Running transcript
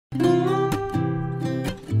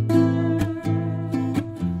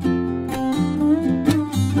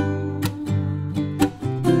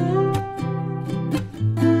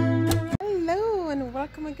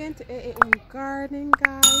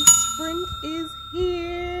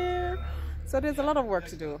So there's a lot of work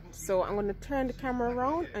to do. So I'm going to turn the camera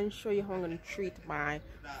around and show you how I'm going to treat my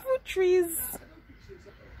fruit trees.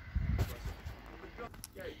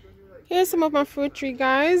 Here's some of my fruit tree,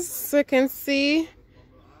 guys. So you can see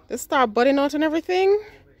they start budding out and everything.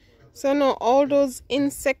 So now all those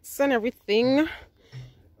insects and everything,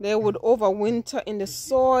 they would overwinter in the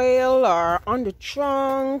soil or on the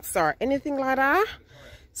trunks or anything like that.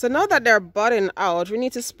 So now that they're budding out, we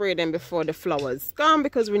need to spray them before the flowers come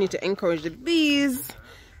because we need to encourage the bees.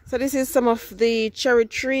 So this is some of the cherry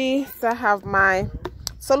tree. So I have my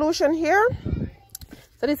solution here.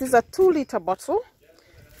 So this is a 2-liter bottle.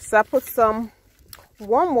 So I put some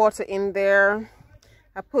warm water in there.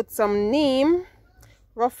 I put some neem,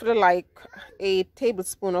 roughly like a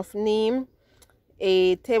tablespoon of neem,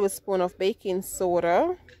 a tablespoon of baking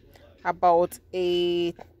soda, about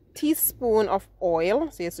a teaspoon of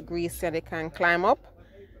oil, so it's grease so they can climb up,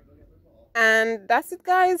 and that's it,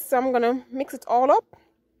 guys. So I'm gonna mix it all up,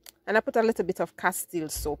 and I put a little bit of Castile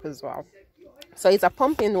soap as well. So it's a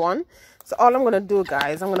pumping one. So all I'm gonna do,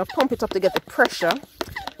 guys, I'm gonna pump it up to get the pressure,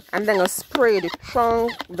 and then I'll spray the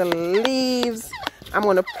trunk, the leaves. I'm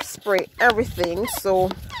gonna spray everything. So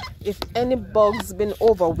if any bugs been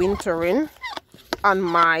overwintering on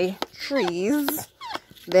my trees,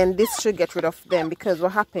 then this should get rid of them, because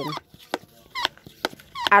what happened,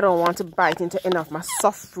 I don't want to bite into any of my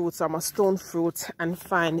soft fruits or my stone fruit and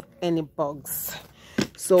find any bugs.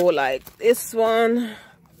 So like this one,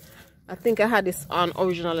 I think I had this on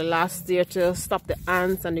originally last year to stop the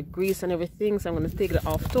ants and the grease and everything. So I'm going to take it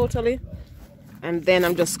off totally, and then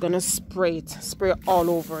I'm just going to spray it all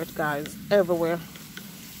over it, guys, everywhere.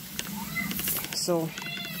 So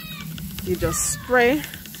you just spray.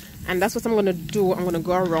 And that's what I'm going to do. I'm going to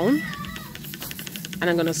go around and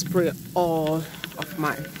I'm going to spray all of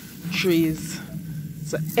my trees.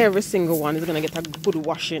 So every single one is going to get a good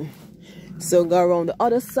washing. So go around the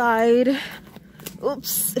other side.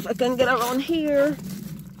 Oops, if I can get around here.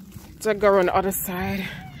 So I go around the other side.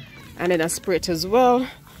 And then I spray it as well.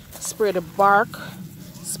 Spray the bark.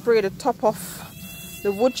 Spray the top of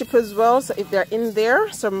the wood chip as well. So if they're in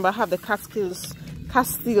there. So remember I have the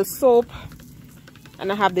Castile soap.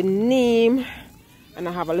 And I have the neem, and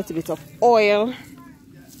I have a little bit of oil.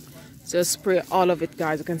 So spray all of it,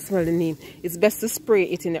 guys. You can smell the neem. It's best to spray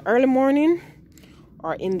it in the early morning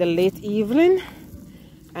or in the late evening.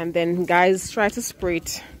 And then, guys, try to spray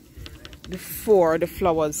it before the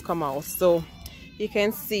flowers come out. So you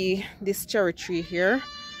can see this cherry tree here.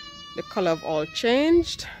 The color of all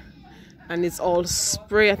changed. And it's all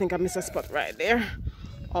spray. I think I missed a spot right there.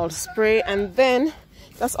 All spray. And then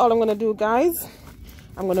that's all I'm going to do, guys.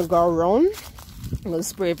 I'm going to go around. I'm going to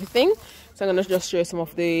spray everything. So I'm going to just show you some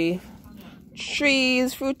of the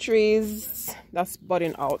trees, fruit trees that's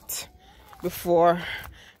budding out before.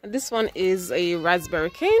 And this one is a raspberry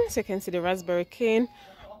cane. So you can see the raspberry cane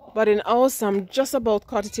budding out. So I'm just about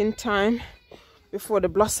caught it in time before the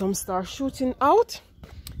blossoms start shooting out.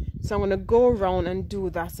 So I'm going to go around and do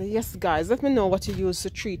that. So yes, guys, let me know what you use to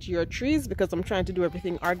treat your trees, because I'm trying to do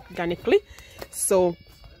everything organically. So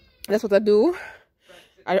that's what I do.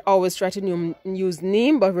 I always try to use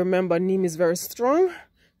neem, but remember, neem is very strong.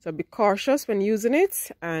 So be cautious when using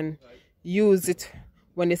it, and use it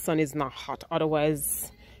when the sun is not hot.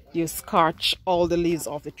 Otherwise, you scorch all the leaves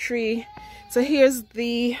off the tree. So here's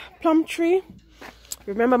the plum tree.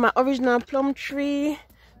 Remember my original plum tree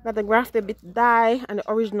that the grafted bit die and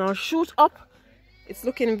the original shoot up. It's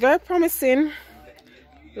looking very promising.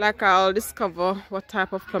 Like I'll discover what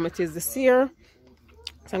type of plum it is this year.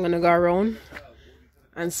 So I'm going to go around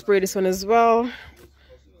and spray this one as well.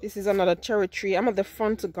 This is another cherry tree. I'm at the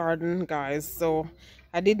front garden, guys, so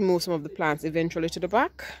I did move some of the plants eventually to the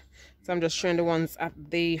back. So I'm just showing the ones at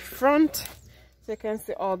the front, so you can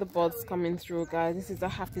see all the buds coming through, guys. This is a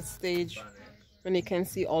happy stage when you can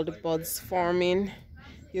see all the buds forming.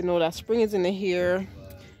 You know that spring is in the here,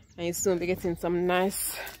 and you soon be getting some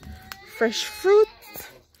nice fresh fruit.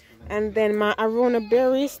 And then my arona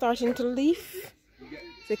berry starting to leaf.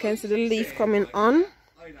 So you can see the leaf coming on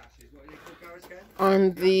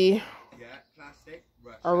the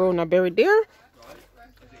arona berry there.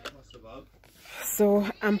 So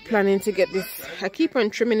I'm planning to get this. I keep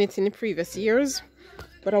on trimming it in the previous years,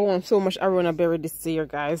 but I want so much arona berry this year,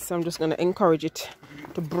 guys. So I'm just going to encourage it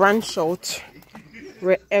to branch out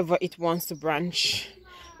wherever it wants to branch.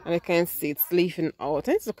 And I can see it's leafing out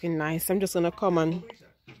and it's looking nice. I'm just going to come and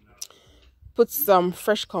put some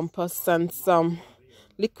fresh compost and some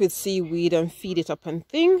liquid seaweed and feed it up and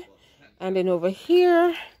thing. And then over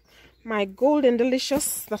here, my golden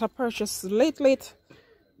delicious that I purchased late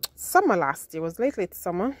summer last year. It was late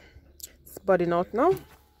summer. It's budding out now.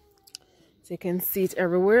 So So you can see it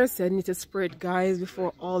everywhere. So I need to spray it, guys,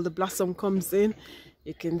 before all the blossom comes in.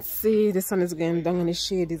 You can see the sun is going down and the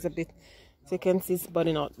shade is a bit. So you can see it's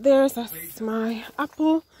budding out there. So that's my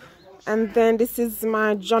apple. And then this is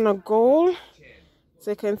my Jonah Gold.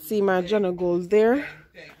 So you can see my Jonah Gold there.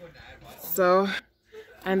 So,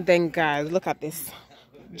 and then guys, look at this.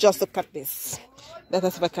 Just look at this. Let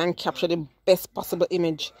us see if I can capture the best possible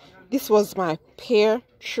image. This was my pear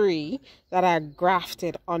tree that I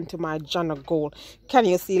grafted onto my Jonah Gold. Can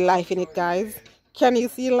you see life in it, guys? Can you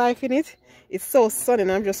see life in it? It's so sunny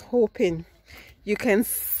and I'm just hoping you can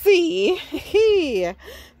see here.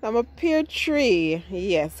 I'm a pear tree.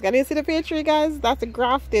 Yes, can you see the pear tree, guys? That's a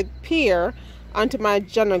grafted pear onto my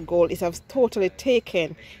Jonah Gold. It has totally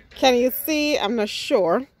taken. Can you see? I'm not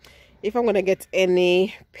sure if I'm gonna get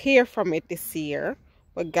any pear from it this year,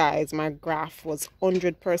 but guys, my graft was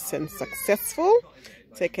 100% successful.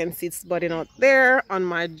 So you can see it's budding out there on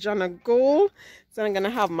my Jonah Gold. So I'm gonna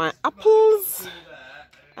have my apples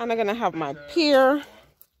and I'm gonna have my pear,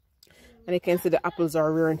 and you can see the apples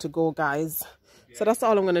are rearing to go, guys. So that's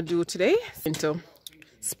all I'm gonna do today. To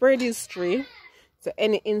spray this tree, so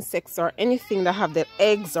any insects or anything that have the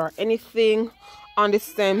eggs or anything on the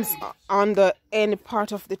stems on the end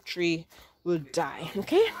part of the tree will die.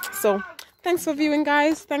 Okay, so thanks for viewing,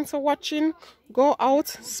 guys. Thanks for watching. Go out,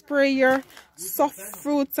 spray your soft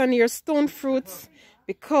fruits and your stone fruits,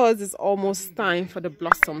 because it's almost time for the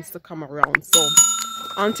blossoms to come around. So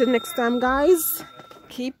until next time, guys,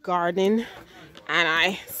 keep gardening and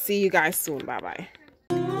I see you guys soon. Bye bye.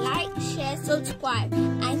 Like, share, subscribe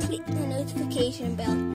and click the notification bell.